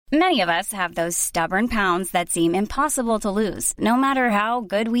Many of us have those stubborn pounds that seem impossible to lose, no matter how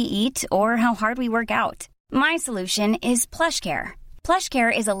good we eat or how hard we work out. My solution is PlushCare.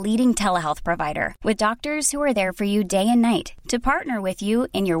 PlushCare is a leading telehealth provider with doctors who are there for you day and night to partner with you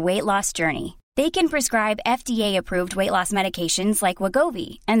in your weight loss journey. They can prescribe FDA-approved weight loss medications like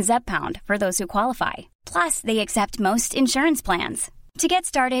Wegovy and Zepbound for those who qualify. Plus, they accept most insurance plans. To get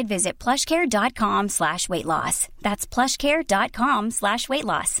started, visit plushcare.com/weightloss. That's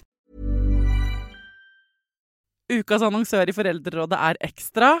plushcare.com/weightloss. Ukas annonsør I Foreldrerådet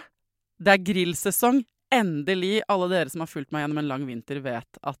Ekstra. Det grillsesong. Endelig, alle dere som har fulgt meg gjennom en lang vinter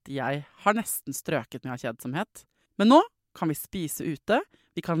vet at jeg har nesten strøket med kjedsomhet. Men nå kan vi spise ute,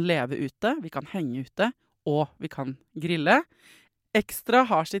 vi kan leve ute, vi kan henge ute, og vi kan grille. Ekstra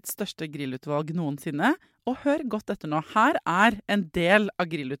har sitt største grillutvalg noensinne, og hør godt etter nå. Her en del av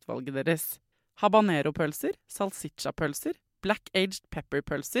grillutvalget deres. Habanero-pølser, salsiccia-pølser, black-aged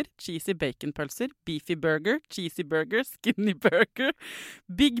pepper-pølser, cheesy bacon-pølser, beefy burger, cheesy burger, skinny burger,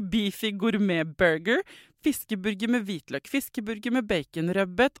 big beefy gourmet-burger, fiskeburger med hvitløk, fiskeburger med bacon,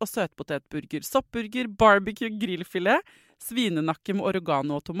 rødbet og søtpotetburger, soppburger, barbecue, grillfilet, svinenakke med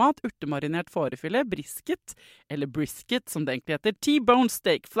oregano og tomat, urtemarinert fårefilet, brisket, eller brisket som det egentlig heter, T-bone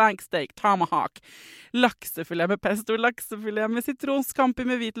steak, flank steak, tomahawk, laksefilet med pesto, laksefilet med sitron, scampi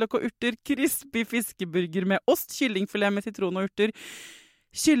med hvitløk og urter, crispy fiskeburger med ost, kyllingfilet med sitron og urter,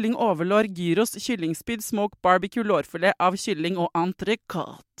 kylling overlår, gyros, kyllingspyd, smoke, barbecue, lårfilet av kylling og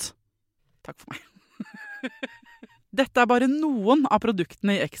entrecôte. Takk for meg. Dette bare noen av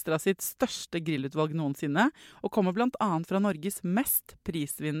produktene I Ekstra sitt største grillutvalg noensinne, og kommer blant annet fra Norges mest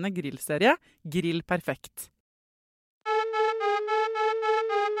prisvinnende grillserie, Grill Perfekt.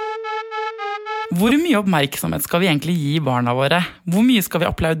 Hvor mye oppmerksomhet skal vi egentlig gi barna våre? Hvor mye skal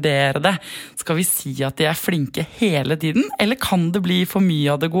vi applaudere det? Skal vi si at de flinke hele tiden, eller kan det bli for mye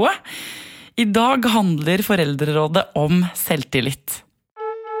av det gode? I dag handler Foreldrerådet om selvtillit.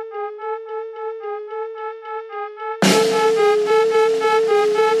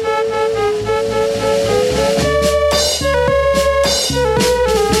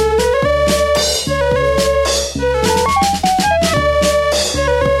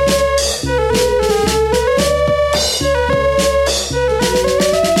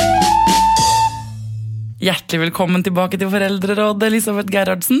 Hjertelig velkommen tilbake til Foreldrerådet, Elisabeth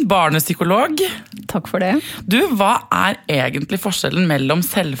Gerhardsen, barnepsykolog. Takk for det. Du, hva egentlig forskjellen mellom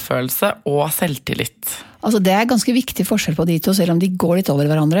selvfølelse og selvtillit? Altså, det ganske viktig forskjell på de to, selv om de går litt over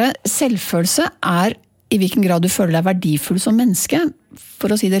hverandre. Selvfølelse I hvilken grad du føler deg verdifull som menneske, for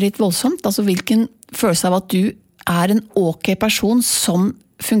å si det litt voldsomt. Altså, hvilken følelse av at du en ok person som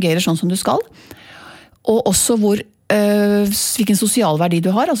fungerer sånn som du skal, og også hvilken sosial verdi du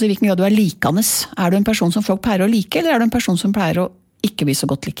har, altså I hvilken grad du likende. Du en person som folk pleier å like, eller du en person som pleier å ikke bli så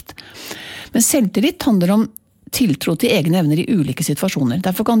godt likt? Men selvtillit handler om tiltro til egne evner I ulike situasjoner.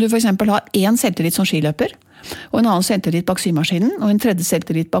 Derfor kan du for eksempel ha en selvtillit som skiløper, og en annen selvtillit bak symaskinen, og en tredje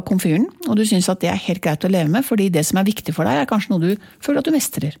selvtillit bak komfyren, og du synes at det helt greit å leve med, fordi det som viktig for deg kanskje noe du føler at du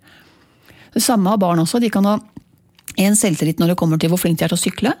mestrer. Det samme har barn også, de kan ha en selvtillit når det kommer til hvor flink de til å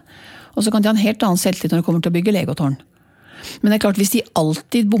sykle, og så kan de ha en helt annen selvtillit når det kommer til å bygge legotårn. Men det klart, hvis de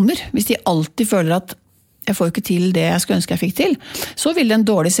alltid bommer, hvis de alltid føler at jeg får ikke til det jeg skulle ønske jeg fikk til, så vil den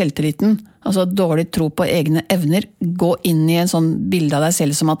dårlige selvtilliten, altså dårlig tro på egne evner, gå inn I en sånn bilde av deg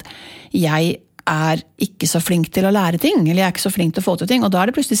selv som at jeg ikke så flink til å lære ting, eller jeg ikke så flink til å få til ting, og da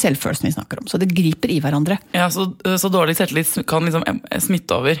det plutselig selvfølelsen vi snakker om. Så det griper I hverandre. Ja, så dårlig selvtillit kan liksom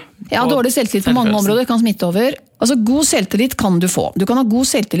smitte over? Ja, dårlig selvtillit på mange områder kan smitte over. Altså, god selvtillit kan du få. Du kan ha god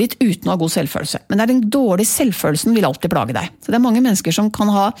selvtillit uten å ha god selvfølelse. Men den dårlige selvfølelsen vil alltid plage deg. Så det mange mennesker som kan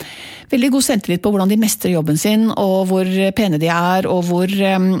ha veldig god selvtillit på hvordan de mestrer jobben sin, og hvor pene de og hvor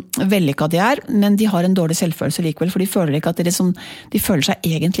vellykket de men de har en dårlig selvfølelse likevel, for de føler ikke at de føler seg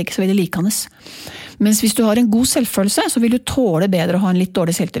egentlig ikke så veldig likende. Mens hvis du har en god selvfølelse, så vil du tåle bedre å ha en litt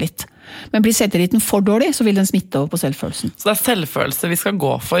dårlig selvtillit. Men blir selvtilliten for dårlig, så vil den smitte over på selvfølelsen. Så det selvfølelse vi skal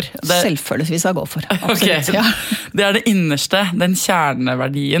gå for? Selvfølelse vi skal gå for, absolutt. Okay. Ja. Det det innerste, den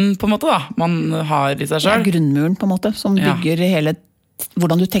kjerneverdien på en måte da, man har I seg selv? Det grunnmuren på en måte, som bygger hele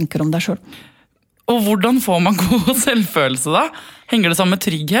hvordan du tenker om deg selv. Og hvordan får man god selvfølelse da? Henger det sammen med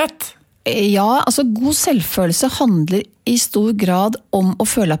trygghet? Ja, altså god selvfølelse handler I stor grad om å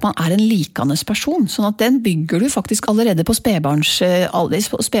føle at man en likende person, sånn at den bygger du faktisk allerede på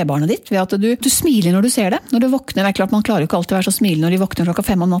spedbarnet ditt, ved at du smiler når du ser det, når du våkner. Det klart man klarer jo ikke alltid å være så smilende når de våkner klokka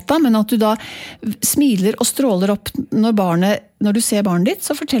 5 om natta, men at du da smiler og stråler opp når du ser barnet ditt,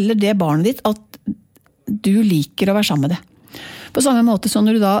 så forteller det barnet ditt at du liker å være sammen med det. På samme måte som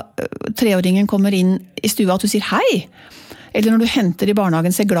når du da, 3-åringen kommer inn I stua, at du sier hei, Eller når du henter i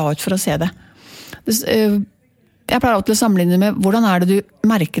barnehagen, ser glad ut for å se det. Jeg pleier alltid å sammenligne med hvordan det du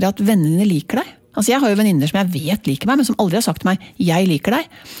merker at vennene liker deg. Altså jeg har jo venninner som jeg vet liker meg, men som aldri har sagt til meg, jeg liker deg.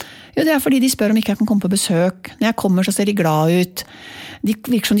 Jo, det fordi de spør om ikke jeg kan komme på besøk. Når jeg kommer så ser de glad ut. De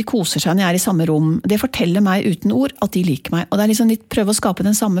virker som de koser seg når jeg er i samme rom. Det forteller meg uten ord at de liker meg. Og det liksom litt prøve å skape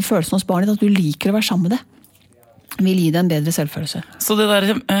den samme følelsen hos barnet, at du liker å være sammen med det. Vil gi det en bedre selvfølelse. Så det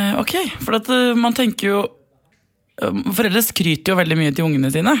der, ok, for at man tenker jo, foreldre skryter jo veldig mye til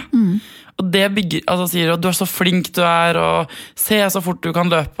ungene sine. Og det bygger, altså sier at du så flink du og se så fort du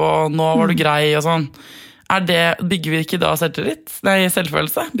kan løpe, og nå var du grei, og sånn. Bygger vi ikke da selvtillit? Nei,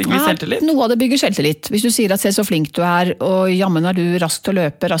 selvfølelse? Bygger vi selvtillit? Noe av det bygger selvtillit. Hvis du sier at se så flink du og jammen du rask til å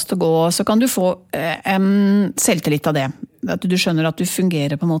løpe, rask til å gå, så kan du få selvtillit av det. At du skjønner at du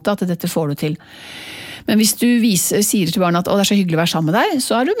fungerer på en måte, at dette får du til. Men hvis du sier til barna at det så hyggelig å være sammen med deg,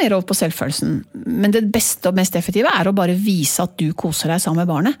 så du mer over på selvfølelsen. Men det beste og mest effektive å bare vise at du koser deg sammen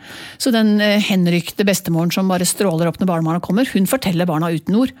med barnet. Så den henrykte bestemoren som bare stråler opp når barnebarna kommer, hun forteller barna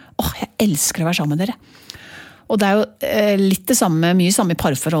uten ord, jeg elsker å være sammen med dere. Og det jo litt det samme, mye samme i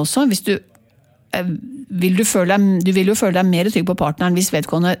parforhold også. Hvis du vil jo føle deg mer trygg på partneren hvis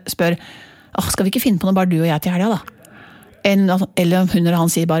vedkommende spør, skal vi ikke finne på noe bare du og jeg til helga da? Eller hun eller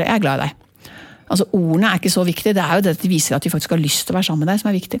han sier bare, jeg glad i deg. Altså ordene ikke så viktige, det jo det at de viser at de faktisk har lyst til å være sammen med deg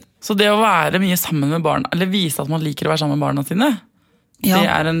som viktig. Så det å være mye sammen med barna, eller vise at man liker å være sammen med barna sine,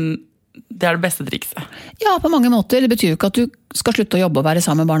 det det beste trikset? Ja, på mange måter. Det betyr jo ikke at du skal slutte å jobbe og være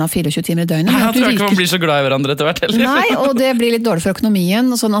sammen med barna 24 timer i døgnet. Jeg tror ikke man blir så glad i hverandre etter hvert heller. Nei, og det blir litt dårlig for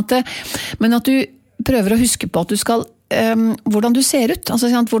økonomien, men at du prøver å huske på at du skal, hvordan du ser ut, altså,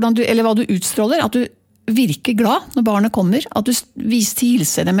 eller hva du utstråler, at du virker glad når barnet kommer, at du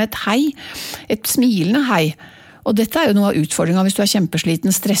hilser dem med et hei, et smilende hei. Og dette jo noe av utfordringen hvis du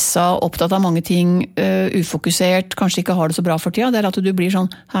kjempesliten, stresset, opptatt av mange ting, ufokusert, kanskje ikke har det så bra for tida, det at du blir sånn,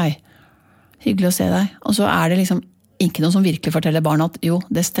 hei, hyggelig å se deg. Og så det liksom ikke noe som virkelig forteller barna at jo,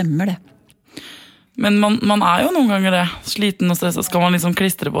 det stemmer det. Men man jo noen ganger det, sliten og stresset, skal man liksom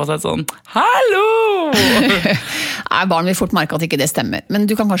klistre på seg sånn, hallo! Barn vil fort merke at ikke det stemmer, men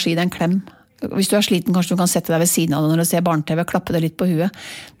du kan kanskje gi deg en klem. Hvis du sliten, kanskje du kan sette deg ved siden av det når du ser barne-TV, klappe det litt på huet.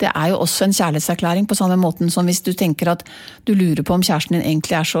 Det jo også en kjærlighetserklæring på samme måten som hvis du tenker at du lurer på om kjæresten din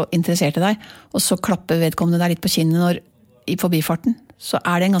egentlig så interessert i deg, og så klapper vedkommende deg litt på kinnet i forbifarten, så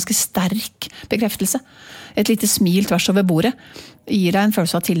det en ganske sterk bekreftelse. Et lite smil tvers over bordet gir deg en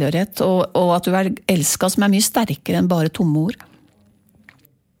følelse av tilhørighet, og at du elsket som mye sterkere enn bare tomme ord.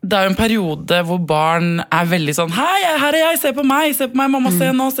 Det jo en periode hvor barn veldig sånn, hei, her jeg, se på meg, mamma,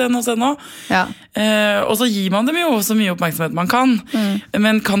 se nå. Ja. Og så gir man dem jo så mye oppmerksomhet man kan.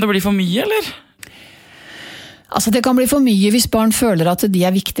 Men kan det bli for mye, eller? Altså, det kan bli for mye hvis barn føler at de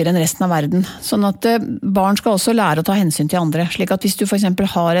viktigere enn resten av verden. Sånn at barn skal også lære å ta hensyn til andre. Slik at hvis du for eksempel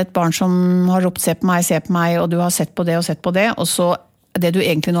har et barn som har ropt se på meg, og du har sett på det, og så det du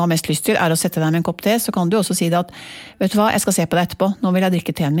egentlig nå har mest lyst til å sette deg med en kopp te, så kan du også si det at, vet du hva, jeg skal se på deg etterpå, nå vil jeg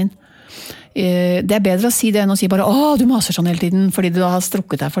drikke teen min. Det bedre å si det enn å si bare, du maser sånn hele tiden, fordi du har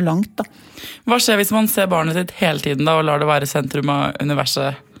strukket deg for langt da. Hva skjer hvis man ser barnet sitt hele tiden da, og lar det være sentrum av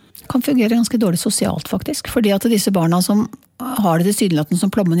universet? Kan fungere ganske dårlig sosialt faktisk, fordi at disse barna som har det tilsynelatende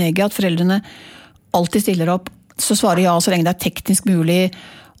som plommen i egget, at foreldrene alltid stiller opp, så svarer ja så lenge det teknisk mulig,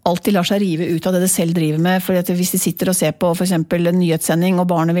 alltid lar seg rive ut av det de selv driver med, for hvis de sitter og ser på for eksempel en nyhetssending, og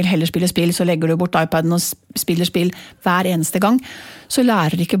barnet vil heller spille spill, så legger du bort iPaden og spiller spill hver eneste gang, så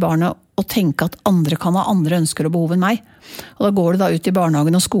lærer ikke barnet å tenke at andre kan ha andre ønsker og behov enn meg. Og da går det da ut i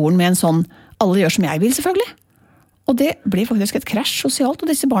barnehagen og skolen med en sånn, alle gjør som jeg vil selvfølgelig. Og det blir faktisk et krasj sosialt, og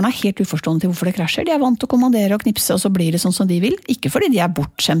disse barna helt uforstående til hvorfor det krasjer. De vant til å kommandere og knipse, og så blir det sånn som de vil. Ikke fordi de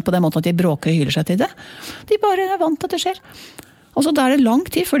bortskjemt på den måten at de bråker og hyler seg til det. De bare vant til at det skjer. Og så det lang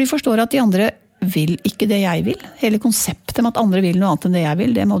tid før de forstår at de andre vil ikke det jeg vil. Hele konseptet med at andre vil noe annet enn det jeg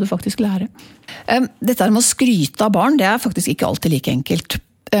vil, det må du faktisk lære. Dette med å skryte av barn, det faktisk ikke alltid like enkelt.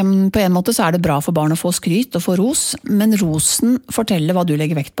 På en måte så det bra for barn å få skryt og få ros, men rosen forteller hva du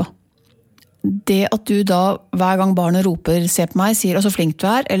legger vekt på. Det at du da, hver gang barnet roper, se på meg, sier så flink du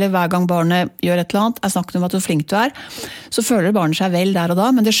eller hver gang barnet gjør et eller annet, snakket om at så flink du så føler barnet seg vel der og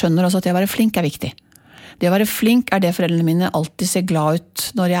da, men det skjønner også at det å være flink viktig. Det å være flink det foreldrene mine alltid ser glad ut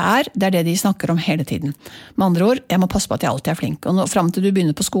når jeg det det de snakker om hele tiden. Med andre ord, jeg må passe på at jeg alltid flink. Og frem til du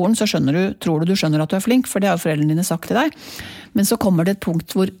begynner på skolen, så tror du skjønner at du flink, for det har foreldrene dine sagt til deg. Men så kommer det et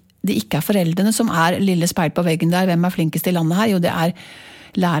punkt hvor det ikke foreldrene som lille speil på veggen der, hvem flinkest i landet her? Jo, det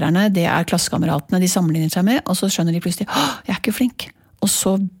lærerne, det klassekameratene de sammenligner seg med, og så skjønner de plutselig, jeg ikke flink. Og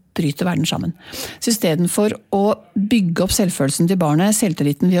så bryter verden sammen. Så i stedet for å bygge opp selvfølelsen til barnet,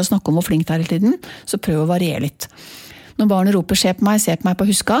 selvtilliten ved å snakke om hvor flink det hele tiden, så prøv å variere litt. Når barnet roper se på meg på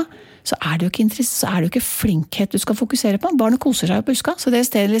huska, så det jo ikke flinkhet du skal fokusere på. Barnet koser seg på huska, så det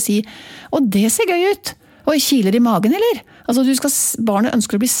stedet si, og det ser gøy ut. Og kiler i magen, eller? Altså, barnet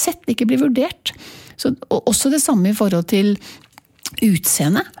ønsker å bli sett, ikke bli vurdert. Så, og også det samme i forhold til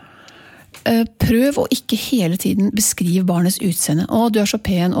utseende. Prøv å ikke hele tiden beskrive barnets utseende. Å, du så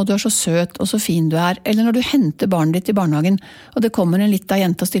pen, og du så søt, og så fin du Eller når du henter barnet ditt i barnehagen, og det kommer en liten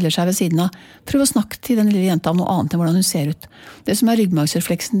jente og stiller seg ved siden av, prøv å snakke til den lille jenta om noe annet enn hvordan hun ser ut. Det som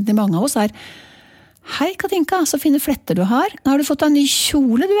ryggmargsrefleksen til mange av oss hei Katinka, så fine fletter du har du fått en ny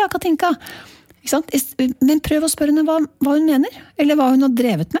kjole du Katinka? Ikke sant? Men prøv å spørre henne hva hun mener, eller hva hun har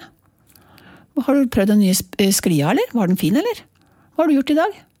drevet med. Har du prøvd den nye sklia, eller? Var den fin, eller? Hva har du gjort i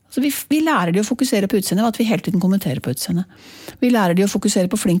dag? Så vi lærer de å fokusere på utseendet ved at vi hele tiden kommenterer på utseendet. Vi lærer de å fokusere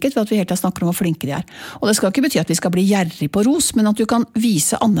på flinkhet ved at vi hele tiden snakker om hvor flinke de Og det skal ikke bety at vi skal bli gjerrig på ros, men at du kan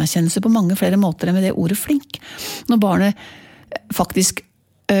vise anerkjennelse på mange flere måter enn med det ordet flink. Når barnet faktisk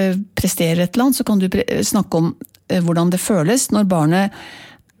presterer et eller annet, så kan du snakke om hvordan det føles. Når barnet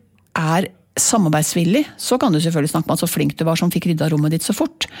samarbeidsvillig, så kan du selvfølgelig snakke om at så flink du var som fikk rydda rommet ditt så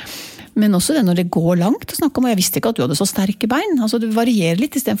fort. Men også det når det går langt å snakke om, og jeg visste ikke at du hadde så sterke bein. Altså det varierer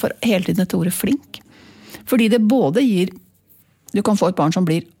litt i stedet for hele tiden dette ordet flink. Fordi det både du kan få et barn som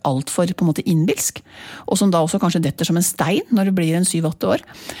blir alt for på en måte innbilsk, og som da også kanskje detter som en stein når du blir 7-8 år.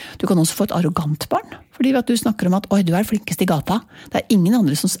 Du kan også få et arrogant barn, fordi at du snakker om at oi, du flinkest i gata. Det ingen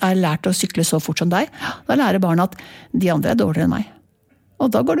andre som lært å sykle så fort som deg. Da lærer barnet at de andre dårligere enn meg. Og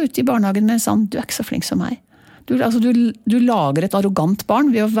da går du ut i barnehagen med du ikke så flink som meg. Du lager et arrogant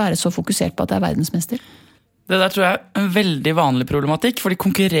barn ved å være så fokusert på at det verdensmester. Det der tror jeg en veldig vanlig problematikk, for de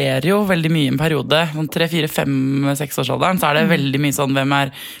konkurrerer jo veldig mye i en periode. 3, 4, 5, 6-årsalderen, så det veldig mye sånn hvem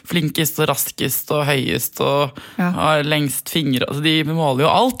flinkest og raskest og høyest og har lengst fingre. Altså, de måler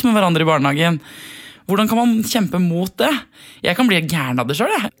jo alt med hverandre i barnehagen. Hvordan kan man kjempe mot det? Jeg kan bli gæren av det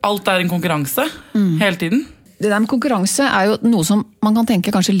selv. Alt en konkurranse hele tiden. Det der med konkurranse jo noe som man kan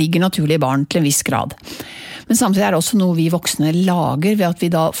tenke kanskje ligger naturlig i barn til en viss grad. Men samtidig det også noe vi voksne lager ved at vi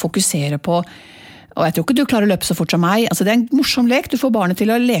da fokuserer på, og jeg tror ikke du klarer å løpe så fort som meg, altså det en morsom lek, du får barnet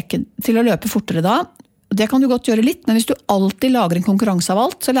til å løpe fortere da, det kan du godt gjøre litt, men hvis du alltid lager en konkurranse av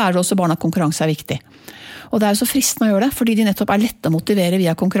alt, så lærer du også barna at konkurranse viktig. Og det jo så fristende å gjøre det, fordi de nettopp lette å motivere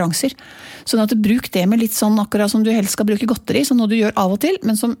via konkurranser. Sånn at du bruk det med litt sånn akkurat som du helst skal bruke godteri, som noe du gjør av og til,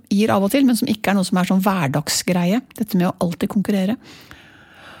 men som gir av og til, men som ikke noe som sånn hverdagsgreie, dette med å alltid konkurrere.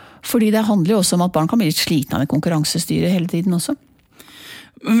 Fordi det handler jo også om at barn kan bli litt slitne av det konkurransestyret hele tiden også.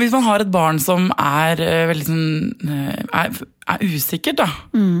 Hvis man har et barn som veldig sånn, usikkert da,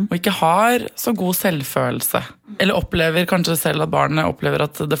 og ikke har så god selvfølelse, eller opplever kanskje selv at barnet opplever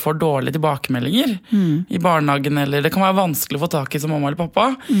at det får dårlige tilbakemeldinger i barnehagen, eller det kan være vanskelig å få tak i som mamma eller pappa,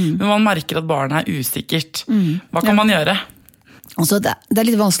 men man merker at barnet usikkert. Hva kan man gjøre? Altså, det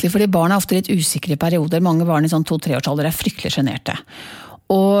litt vanskelig, fordi barn ofte litt usikre i perioder. Mange barn i sånn 2-3 årsalder fryktelig generte.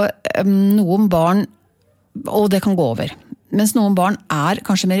 Og noen barn, og det kan gå over, mens noen barn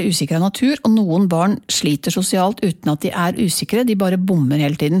kanskje mer usikre av natur, og noen barn sliter sosialt uten at de usikre, de bare bommer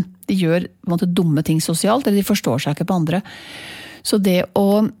hele tiden. De gjør på en måte dumme ting sosialt, eller de forstår seg ikke på andre. Så det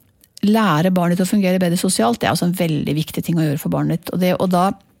å lære barnet til å fungere bedre sosialt, det også en veldig viktig ting å gjøre for barnet ditt.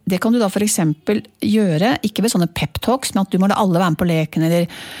 Det kan du da for eksempel gjøre, ikke ved sånne pep-talks, men at du må la alle være med på leken,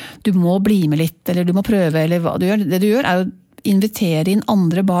 eller du må bli med litt, eller du må prøve, eller hva du gjør. Det du gjør jo invitere inn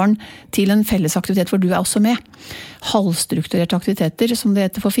andre barn til en felles aktivitet hvor du også med. Halvstrukturerte aktiviteter, som det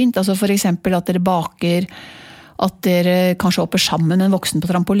heter for fint. Altså for eksempel at dere baker, at dere kanskje hopper sammen med en voksen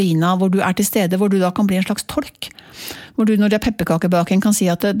på trampolina, hvor du til stede, hvor du da kan bli en slags tolk. Hvor du, når det pepperkakebaking, kan si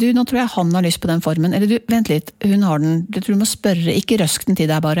at du, nå tror jeg han har lyst på den formen. Eller du, vent litt, hun har den. Jeg tror du må spørre, ikke røsk den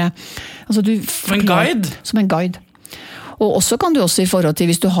til deg bare. Altså, som en guide? Som en guide. Og også kan du også i forhold til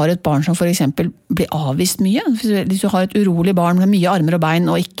hvis du har et barn som for eksempel blir avvist mye, hvis du har et urolig barn med mye armer og bein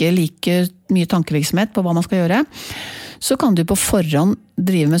og ikke like mye tankevirksomhet på hva man skal gjøre, så kan du på forhånd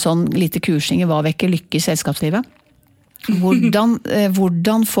drive med sånn lite kursing i hva vekker lykke i selskapslivet.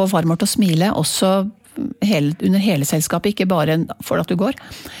 Hvordan få farmor til å smile også under hele selskapet, ikke bare for at du går.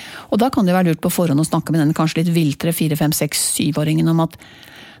 Og da kan det være lurt på forhånd å snakke med den kanskje litt viltre 4, 5, 6, 7-åringen om at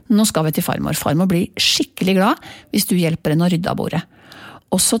nå skal vi til farmor. Farmor blir skikkelig glad hvis du hjelper henne å rydde av bordet.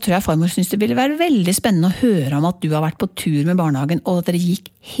 Og så tror jeg farmor synes det ville være veldig spennende å høre om at du har vært på tur med barnehagen, og at dere gikk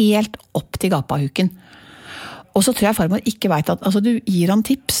helt opp til gapahuken. Og så tror jeg farmor ikke vet at du gir han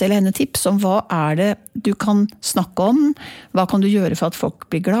tips, eller henne tips om hva det du kan snakke om, hva kan du gjøre for at folk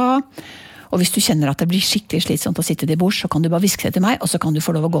blir glad. Og hvis du kjenner at det blir skikkelig slitsomt å sitte til bords, så kan du bare viske det til meg, og så kan du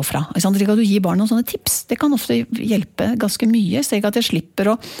få lov å gå fra. Slik at du gir barn noen sånne tips. Det kan ofte hjelpe ganske mye, slik at jeg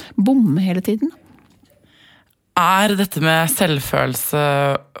slipper å bomme hele tiden. Dette med selvfølelse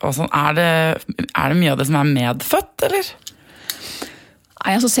og sånn, det mye av det som medfødt, eller?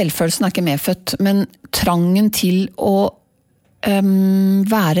 Nei, altså selvfølelsen ikke medfødt, men trangen til å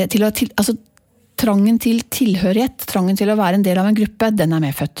trangen til tilhørighet, trangen til å være en del av en gruppe, den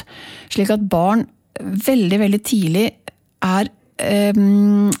medfødt. Slik at barn veldig, veldig tidlig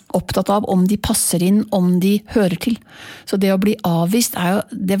opptatt av om de passer inn, om de hører til. Så det å bli avvist jo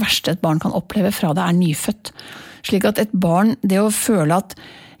det verste et barn kan oppleve fra det nyfødt. Slik at et barn, det å føle at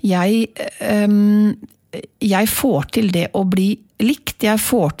jeg får til det å bli likt, jeg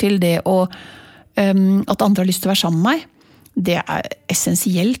får til det at andre har lyst til å være sammen med meg, det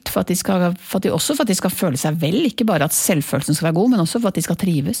essensielt for at de skal føle seg vel, ikke bare at selvfølelsen skal være god, men også for at de skal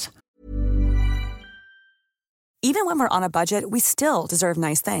trives. Even when we're on a budget, we still deserve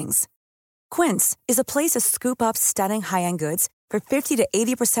nice things. Quince is a place to scoop up stunning high-end goods for 50 to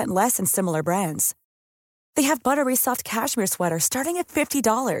 80% less than similar brands. They have buttery soft cashmere sweaters starting at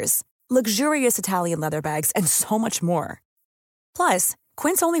 $50, luxurious Italian leather bags, and so much more. Plus,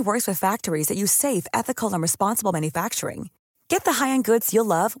 Quince only works with factories that use safe, ethical, and responsible manufacturing. Get the high-end goods you'll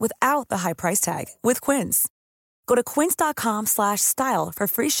love without the high price tag with Quince. Go to quince.com/style for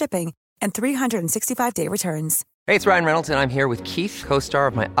free shipping and 365-day returns. Hey, it's Ryan Reynolds, and I'm here with Keith, co-star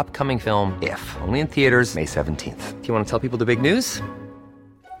of my upcoming film, If, only in theaters May 17th. Do you want to tell people the big news?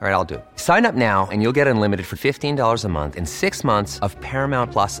 All right, I'll do it. Sign up now and you'll get unlimited for $15 a month and 6 months of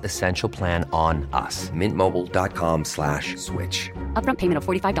Paramount Plus Essential Plan on us. MintMobile.com/switch. Upfront payment of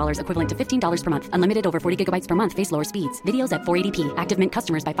 $45 equivalent to $15 per month. Unlimited over 40 gigabytes per month. Face lower speeds. Videos at 480p. Active Mint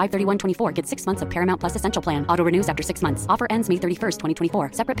customers by 531.24 get 6 months of Paramount Plus Essential Plan. Auto renews after 6 months. Offer ends May 31st, 2024.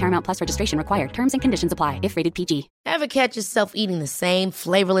 Separate Paramount Plus registration required. Terms and conditions apply if rated PG. Ever catch yourself eating the same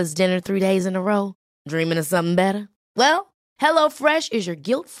flavorless dinner 3 days in a row? Dreaming of something better? Well, HelloFresh is your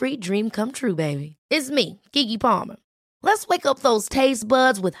guilt-free dream come true, baby. It's me, Keke Palmer. Let's wake up those taste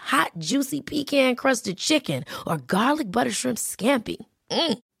buds with hot, juicy pecan-crusted chicken or garlic butter shrimp scampi.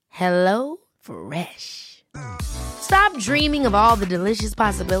 Hello Fresh. Stop dreaming of all the delicious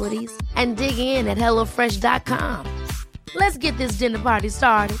possibilities and dig in at HelloFresh.com. Let's get this dinner party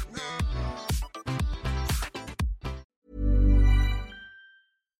started.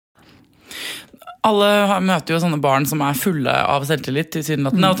 Alle møter jo sånne barn som fulle av selvtillit til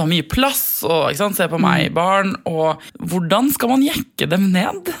tilsynelatende og tar mye plass og se på meg barn, og hvordan skal man jekke dem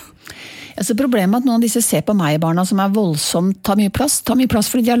ned? Altså problemet at noen av disse ser på meg barna som voldsomt tar mye plass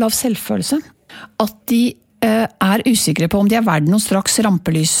fordi de har lav selvfølelse. At de usikre på om de verdt noe, straks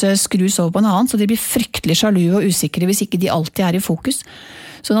rampelyset skrus over på en annen, så de blir fryktelig sjalu og usikre hvis ikke de alltid i fokus.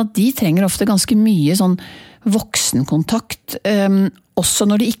 Sånn at de trenger ofte ganske mye sånn voksenkontakt, også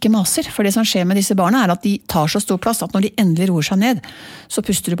når de ikke maser. For det som skjer med disse barna at de tar så stor plass at når de endelig roer seg ned, så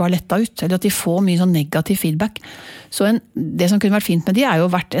puster de bare letta ut, eller at de får mye sånn negativ feedback. Så det som kunne vært fint med de jo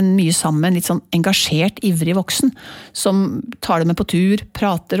vært en mye sammen, litt sånn engasjert, ivrig voksen, som tar det med på tur,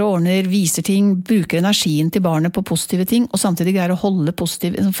 prater og ordner, viser ting, bruker energien til barnet på positive ting, og samtidig greier å holde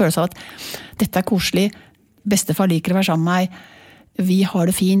positiv, en følelse av at dette koselig, bestefar liker å være sammen med meg, vi har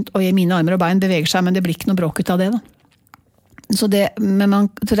det fint, og mine armer og bein beveger seg, men det blir ikke noe bråk ut av det da. Så det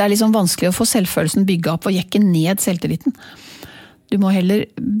liksom vanskelig å få selvfølelsen bygget opp og jekke ned selvtilliten. Du må heller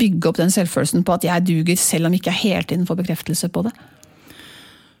bygge opp den selvfølelsen på at jeg duger, selv om ikke jeg hele tiden får bekreftelse på det.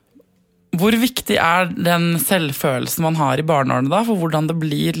 Hvor viktig den selvfølelsen man har i barneårene da, for hvordan det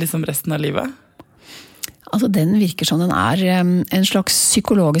blir liksom resten av livet? Altså den virker som den en slags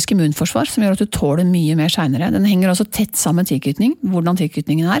psykologisk immunforsvar som gjør at du tåler mye mer senere. Den henger også tett sammen med tilknytning, hvordan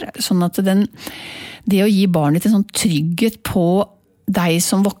tilknytningen sånn at det å gi barnet en sånn trygghet på deg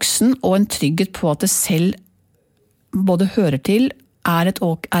som voksen, og en trygghet på at det selv både hører til,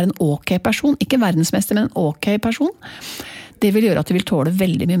 en ok person, ikke verdensmester, men en ok person, det vil gjøre at du vil tåle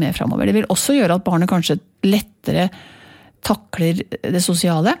veldig mye mer fremover. Det vil også gjøre at barnet kanskje lettere takler det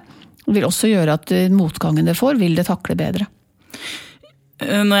sosiale, det vil også gjøre at motgangen det får, vil det takle bedre.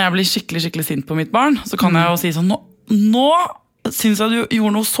 Når jeg blir skikkelig sint på mitt barn, så kan jeg jo si sånn, nå synes jeg du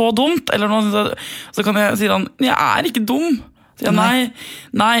gjorde noe så dumt, eller så kan jeg si sånn, jeg ikke dum. Så jeg,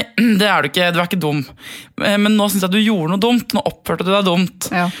 nei, det du ikke, du ikke dum. Men nå synes jeg du gjorde noe dumt, nå oppførte du deg dumt.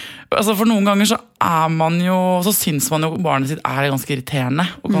 Ja. Altså for noen ganger så så synes man jo barnet sitt ganske irriterende,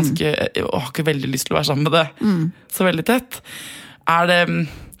 og har ikke veldig lyst til å være sammen med det så veldig tett.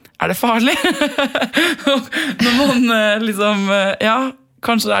 Er det farlig? Når man liksom,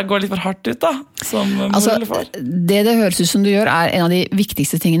 kanskje det går litt for hardt ut da, som mor eller far? Det høres ut som du gjør en av de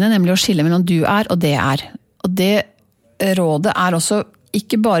viktigste tingene, nemlig å skille mellom du og det Og det rådet også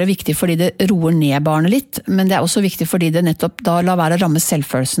ikke bare viktig fordi det roer ned barnet litt, men det også viktig fordi det nettopp da lar være å ramme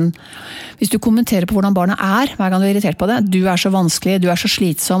selvfølelsen. Hvis du kommenterer på hvordan barnet hver gang du irritert på det, du så vanskelig, du så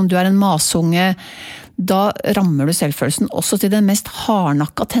slitsom, du en masunge, da rammer du selvfølelsen. Også til den mest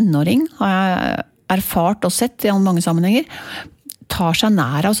hardnakka tenåring, har jeg erfart og sett i mange sammenhenger, tar seg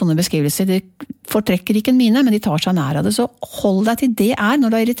nær av sånne beskrivelser. De fortrekker ikke mine, men de tar seg nær av det. Så hold deg til det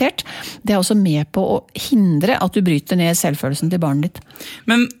når du irritert. Det også med på å hindre at du bryter ned selvfølelsen til barnet ditt.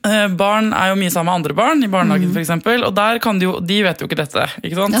 Men barn jo mye sammen med andre barn, i barnehagen for eksempel, og der kan de vet jo ikke dette,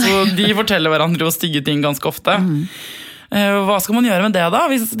 ikke sant? Så de forteller hverandre jo stygge ting ganske ofte. Hva skal man gjøre med det da,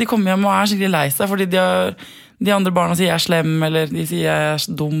 hvis de kommer hjem og skikkelig lei seg, fordi de andre barna sier jeg slem, eller de sier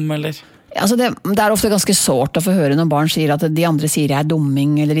jeg dum, eller... Altså det ofte ganske sårt å få høre når barn sier at de andre sier jeg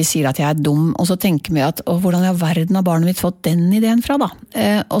dumming, eller de sier at jeg dum, og så tenker vi at hvordan i verden har barnet mitt fått den ideen fra da?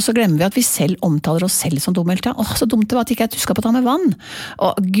 Og så glemmer vi at vi selv omtaler oss selv som dumme hele tiden. Så dumt det var at ikke jeg huska på å ta med vann.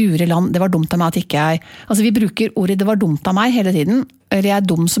 Og gure land, det var dumt av meg at ikke jeg... Altså vi bruker ordet det var dumt av meg hele tiden, eller jeg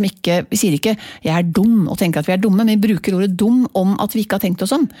dum som ikke... Vi sier ikke jeg dum og tenker at vi dumme, men vi bruker ordet dum om at vi ikke har tenkt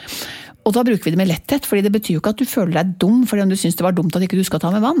oss om. Og da bruker vi det med letthet, fordi det betyr jo ikke at du føler deg dum, fordi om du synes det var dumt at ikke du skal ta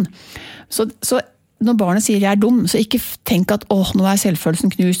med vann. Så når barnet sier jeg dum, så ikke tenk at nå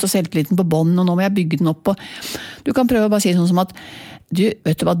selvfølelsen knust og selvtilliten på bånd, og nå må jeg bygge den opp. Du kan prøve å bare si sånn som at,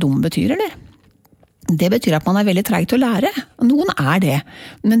 vet du hva dum betyr, eller? Det betyr at man veldig treg til å lære. Noen det,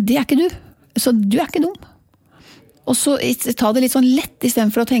 men det ikke du. Så du ikke dum. Og så ta det litt sånn lett, i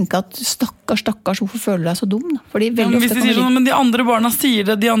stedet for å tenke at stakkars, hvorfor føler du deg så dum? Fordi hvis de sier sånn, men de andre barna sier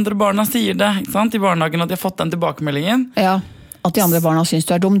det, ikke sant, i barnehagen, at de har fått den tilbakemeldingen. Ja, at de andre barna synes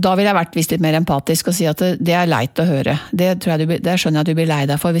du dum. Da vil jeg vært vist litt mer empatisk og si at det leit å høre. Det skjønner jeg at du blir lei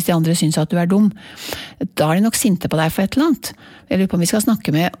deg for, hvis de andre synes at du dum. Da de nok sinte på deg for et eller annet. Jeg lurer på om vi skal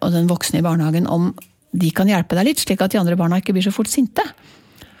snakke med den voksne i barnehagen om de kan hjelpe deg litt, slik at de andre barna ikke blir så fort sinte.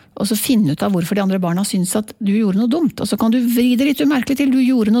 Og så finne ut av hvorfor de andre barna synes at du gjorde noe dumt. Og så kan du vri det litt umerkelig til du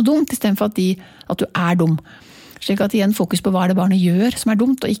gjorde noe dumt, i stedet for at du dum. Slik at igjen fokus på hva det barnet gjør som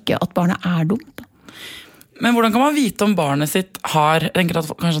dumt, og ikke at barnet dumt. Men hvordan kan man vite om barnet sitt har, jeg tenker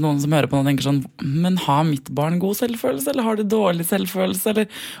at kanskje noen som hører på noe tenker sånn, men har mitt barn god selvfølelse, eller har det dårlig selvfølelse,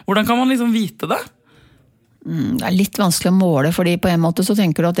 eller hvordan kan man liksom vite det? Det litt vanskelig å måle, fordi på en måte så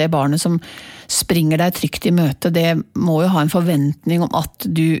tenker du at det barnet som springer deg trygt i møte, det må jo ha en forventning om at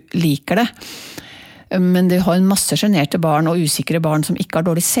du liker det. Men du har en masse generte barn og usikre barn som ikke har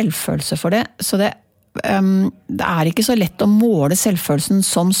dårlig selvfølelse for det, så det ikke så lett å måle selvfølelsen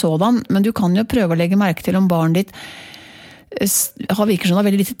som sådan, men du kan jo prøve å legge merke til om barnet ditt virker som det har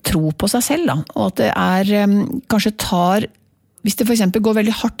veldig lite tro på seg selv, da, og at det kanskje hvis det for eksempel går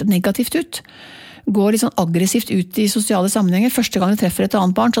veldig hardt negativt ut, går litt sånn aggressivt ut i sosiale sammenhenger. Første gang du treffer et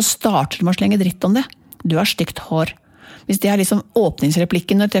annet barn, så starter du med å slenge dritt om det. Du har stygt hår. Hvis det liksom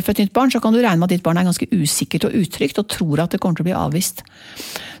åpningsreplikken når du treffer et nytt barn, så kan du regne med at ditt barn ganske usikkert og utrygt, og tror at det kommer til å bli avvist.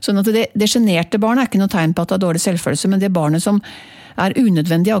 Sånn at det generte barnet ikke noe tegn på at det har dårlig selvfølelse, men det barnet som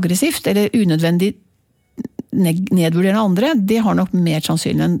unødvendig aggressivt, eller unødvendig nedvurderende andre, det har nok mer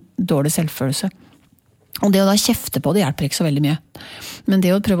sannsynlig en dårlig selvfølelse. Og det å da kjefte på det hjelper ikke så veldig mye. Men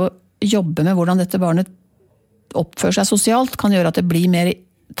det å prøve å jobbe med hvordan dette barnet oppfører seg sosialt, kan gjøre at det blir mer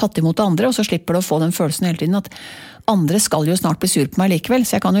tatt imot av andre, og så slipper du å få den følelsen hele tiden at andre skal jo snart bli sur på meg likevel,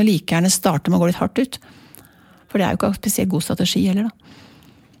 så jeg kan jo like gjerne starte med å gå litt hardt ut. For det jo ikke spesielt god strategi heller da.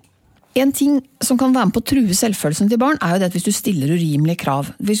 En ting som kan være med på å true selvfølelsen til barn, jo det at hvis du stiller urimelige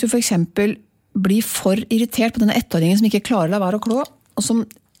krav. Hvis du for eksempel blir for irritert på denne ettåringen som ikke klarer å la være å klå, og som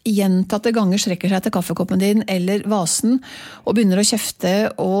gjentatte ganger strekker seg til kaffekoppen din eller vasen og begynner å kjefte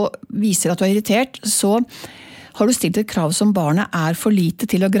og viser at du irritert, så har du stilt et krav som barnet for lite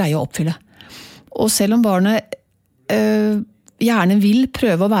til å greie å oppfylle. Og selv om barnet gjerne vil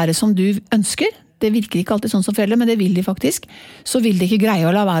prøve å være som du ønsker, det virker ikke alltid sånn som foreldre, men det vil de faktisk, så vil de ikke greie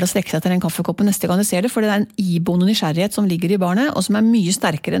å la være å strekke seg til den kaffekoppen neste gang de ser det, for det en iboende nysgjerrighet som ligger i barnet, og som mye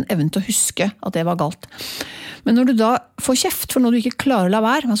sterkere enn evnen til å huske at det var galt. Men når du da får kjeft for noe du ikke klarer å la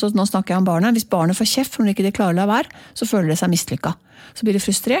være, altså nå snakker jeg om barnet, hvis barnet får kjeft for noe ikke de klarer å la være, så føler det seg mislykket. Så blir det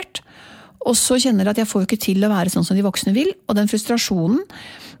frustrert, og så kjenner de at jeg får ikke til å være sånn som de voksne vil, og den frustrasjonen,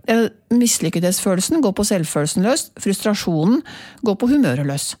 mislykkethetsfølelsen går på selvfølelsen løs, frustrasjonen går på humøret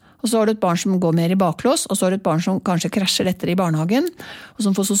løs. Og så har du et barn som går mer i baklås, og så har du et barn som kanskje krasjer lettere i barnehagen, og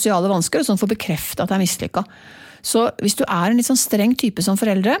som får sosiale vansker, og som får bekreftet at det mislykket. Så hvis du en litt sånn streng type som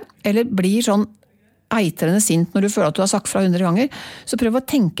foreldre, eller blir sånn eitrende sint når du føler at du har sagt fra 100 ganger, så prøv å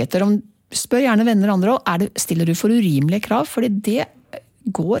tenke etter spør gjerne venner og andre, og stiller du for urimelige krav, fordi det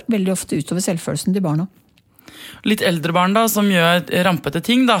går veldig ofte utover selvfølelsen til barna. Litt eldre barn da, som gjør rampete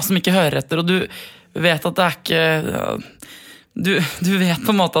ting da, som ikke hører etter, og du vet at det ikke du vet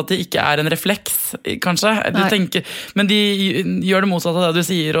på en måte at det ikke en refleks, kanskje. Du tenker, men de gjør det motsatte av det du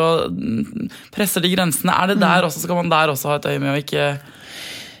sier, og presser de grensene. Det der også, skal man der også ha et øye med, og ikke...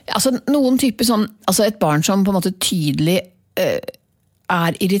 Altså, noen typer sånn, altså et barn som på en måte tydelig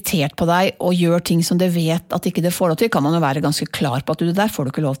irritert på deg, og gjør ting som det vet at ikke det får lov til, kan man jo være ganske klar på at det der får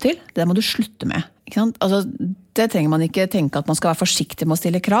du ikke lov til. Det må du slutte med. Ikke sant? Altså, det trenger man ikke tenke at man skal være forsiktig med å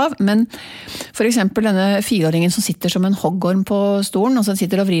stille krav, men for eksempel denne 4-åringen som sitter som en hoggorm på stolen, altså den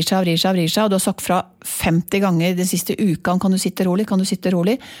sitter og vrir seg, og du har sagt fra 50 ganger den siste uka, kan du sitte rolig,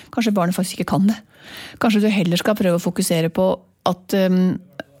 kanskje barnet faktisk ikke kan det. Kanskje du heller skal prøve å fokusere på at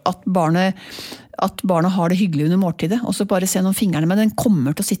barnet har det hyggelig under måltidet, og så bare se noen fingrene, men den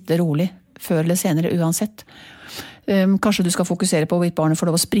kommer til å sitte rolig før eller senere uansett. Kanskje du skal fokusere på hvorvidt barnet får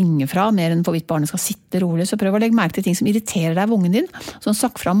lov å springe fra, mer enn hvorvidt barnet skal sitte rolig, så prøv å legge merke til ting som irriterer deg av ungen din, som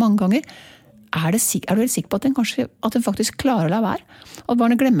sagt fra mange ganger. Er du helt sikker på at den faktisk klarer å la være? At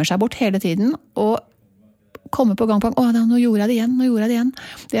barnet glemmer seg bort hele tiden, og kommer på gang på gang, nå gjorde jeg det igjen,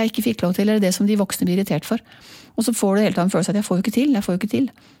 det jeg ikke fikk lov til, eller det som de voksne blir irritert for. Og så får du hele tiden en følelse at jeg får jo ikke til.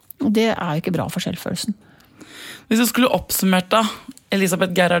 Og det jo ikke bra for selvfølelsen. Hvis du skulle oppsummert da,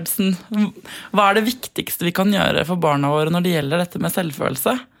 Elisabeth Gerhardsen, hva det viktigste vi kan gjøre for barna våre når det gjelder dette med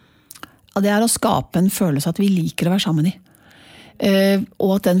selvfølelse? Ja, det å skape en følelse at vi liker å være sammen i.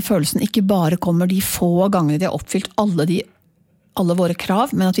 Og at den følelsen ikke bare kommer de få gangene de har oppfylt alle våre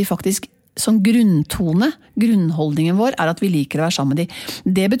krav, men at vi faktisk som grunnholdningen vår at vi liker å være sammen med de.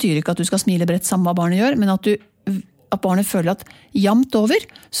 Det betyr ikke at du skal smile bredt sammen hva barnet gjør, men at barnet føler at jamt over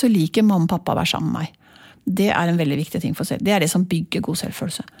så liker mamma og pappa å være sammen med meg. Det en veldig viktig ting for selv. Det det som bygger god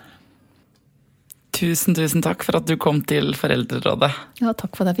selvfølelse. Tusen takk for at du kom til Foreldrerådet. Ja,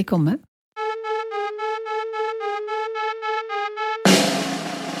 takk for at jeg fikk komme.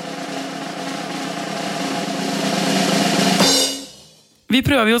 Vi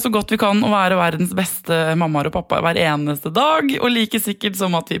prøver jo så godt vi kan å være verdens beste mammaer og pappa hver eneste dag, og like sikkert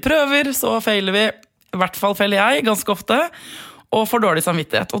som at vi prøver, så feiler vi, i hvert fall feiler jeg ganske ofte, og får dårlig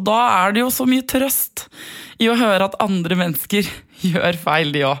samvittighet. Og da det jo så mye trøst i å høre at andre mennesker gjør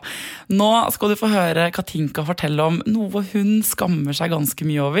feil de også. Nå skal du få høre Katinka fortelle om noe hun skammer seg ganske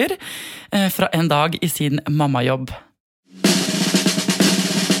mye over fra en dag i sin mammajobb.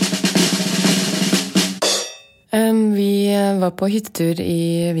 Vi var på hyttetur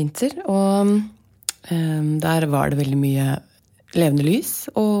i vinter, og der var det veldig mye levende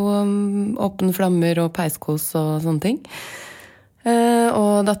lys, og åpne flammer og peiskos og sånne ting.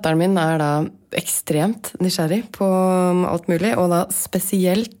 Og datteren min da ekstremt nysgjerrig på alt mulig, og da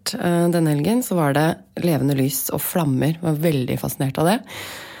spesielt denne helgen så var det levende lys og flammer. Jeg var veldig fascinert av det.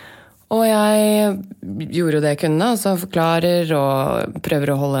 Og jeg gjorde det jeg kunne, og så forklarer og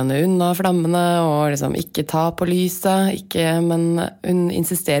prøver å holde henne unna flammene, og liksom ikke ta på lyset, men hun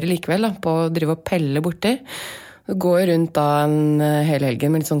insisterer likevel på å drive og pelle borti. Hun går rundt en hel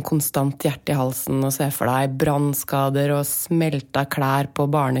helgen med litt sånn konstant hjerte i halsen, og ser for deg brannskader og smelta klær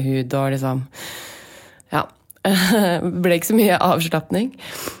på barnehud, og liksom, ja, det ble ikke så mye avslappning.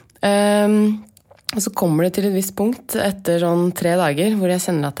 Og så kommer det til et visst punkt etter sånn 3 dager hvor jeg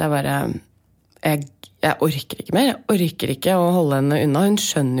kjenner at jeg orker ikke mer. Jeg orker ikke å holde henne unna. Hun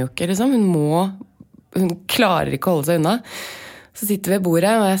skjønner jo ikke, liksom. Hun klarer ikke å holde seg unna. Så sitter vi ved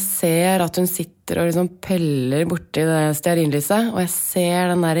bordet, og jeg ser at hun sitter og liksom peller borti det stearinlyset, og jeg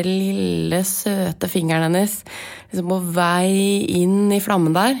ser den der lille, søte fingeren hennes liksom på vei inn i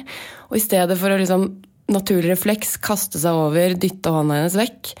flammen der. Og i stedet for å liksom naturlig refleks kaste seg over, dytte hånda hennes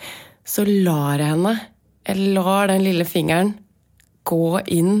vekk, så lar jeg lar den lille fingeren gå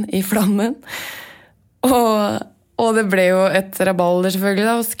inn i flammen. Og det ble jo et rabalder selvfølgelig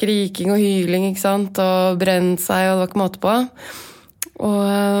da, og skriking og hyling, ikke sant, og brent seg, og det var ikke måte på.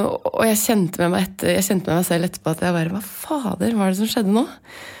 Og jeg kjente med meg selv etterpå at jeg bare, hva fader, hva det som skjedde nå?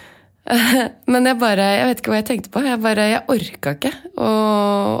 Men jeg vet ikke hva jeg tenkte på. Jeg orket ikke å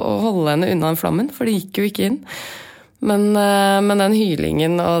holde henne unna den flammen, for det gikk jo ikke inn. Men den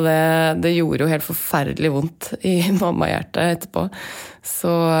hylingen og det gjorde jo helt forferdelig vondt i mammahjertet etterpå.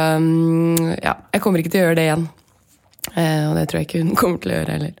 Så ja, jeg kommer ikke til å gjøre det igjen. Og det tror jeg ikke hun kommer til å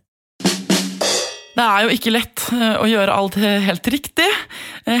gjøre heller. Det jo ikke lett å gjøre alt helt riktig.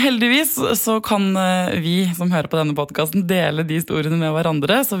 Heldigvis så kan vi som hører på denne podcasten dele de historiene med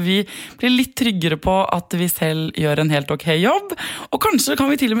hverandre, så vi blir litt tryggere på at vi selv gjør en helt ok jobb, og kanskje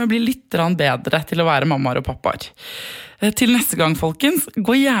kan vi til og med bli litt bedre til å være mammaer og pappaer. Til neste gang, folkens,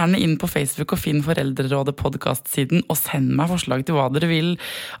 gå gjerne inn på Facebook og finn Foreldrerådet podcast-siden og send meg forslag til hva dere vil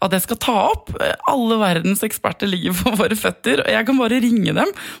at jeg skal ta opp. Alle verdens eksperter ligger for våre føtter, og jeg kan bare ringe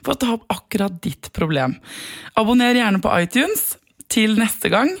dem for å ta opp akkurat ditt problem. Abonner gjerne på iTunes. Til neste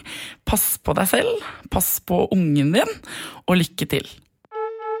gang, pass på deg selv, pass på ungen din, og lykke til.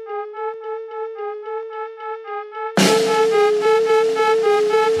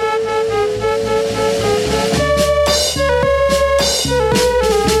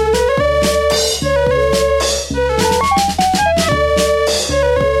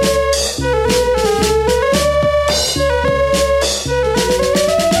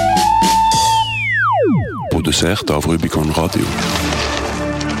 Produsert av Rubicon Radio.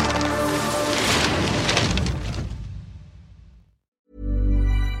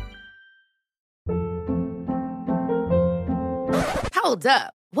 Hold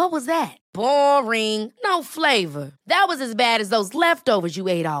up. What was that? Boring. No flavor. That was as bad as those leftovers you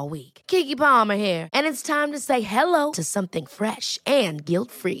ate all week. Keke Palmer here, and it's time to say hello to something fresh and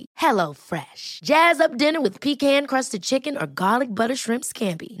guilt-free. Hello Fresh. Jazz up dinner with pecan-crusted chicken or garlic butter shrimp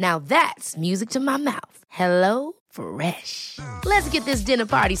scampi. Now that's music to my mouth. Hello Fresh. Let's get this dinner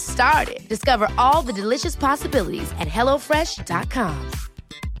party started. Discover all the delicious possibilities at HelloFresh.com.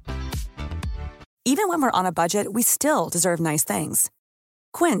 Even when we're on a budget, we still deserve nice things.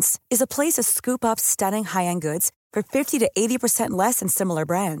 Quince is a place to scoop up stunning high-end goods for 50 to 80% less than similar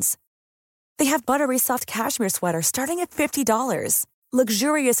brands. They have buttery soft cashmere sweaters starting at $50,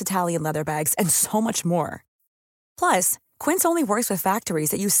 luxurious Italian leather bags, and so much more. Plus, Quince only works with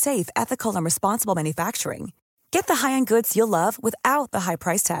factories that use safe, ethical, and responsible manufacturing. Get the high-end goods you'll love without the high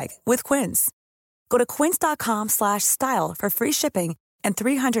price tag with Quince. Go to quince.com/style for free shipping and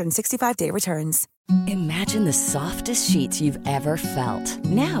 365-day returns. Imagine the softest sheets you've ever felt.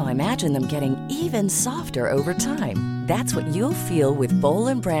 Now imagine them getting even softer over time. That's what you'll feel with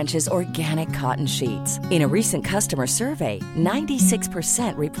Boll & Branch's organic cotton sheets. In a recent customer survey,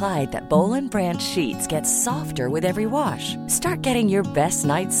 96% replied that Boll & Branch sheets get softer with every wash. Start getting your best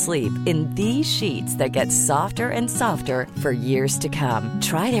night's sleep in these sheets that get softer and softer for years to come.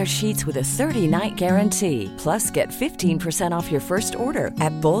 Try their sheets with a 30-night guarantee. Plus, get 15% off your first order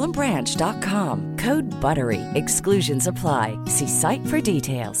at bollandbranch.com. Code BUTTERY. Exclusions apply. See site for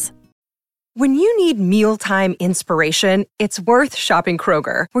details. When you need mealtime inspiration, it's worth shopping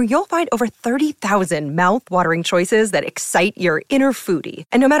Kroger, where you'll find over 30,000 mouth-watering choices that excite your inner foodie.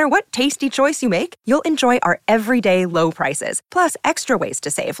 And no matter what tasty choice you make, you'll enjoy our everyday low prices, plus extra ways to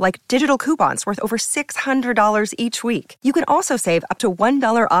save, like digital coupons worth over $600 each week. You can also save up to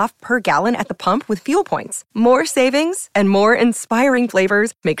 $1 off per gallon at the pump with fuel points. More savings and more inspiring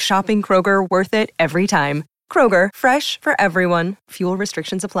flavors make shopping Kroger worth it every time. Kroger, fresh for everyone. Fuel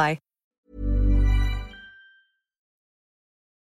restrictions apply.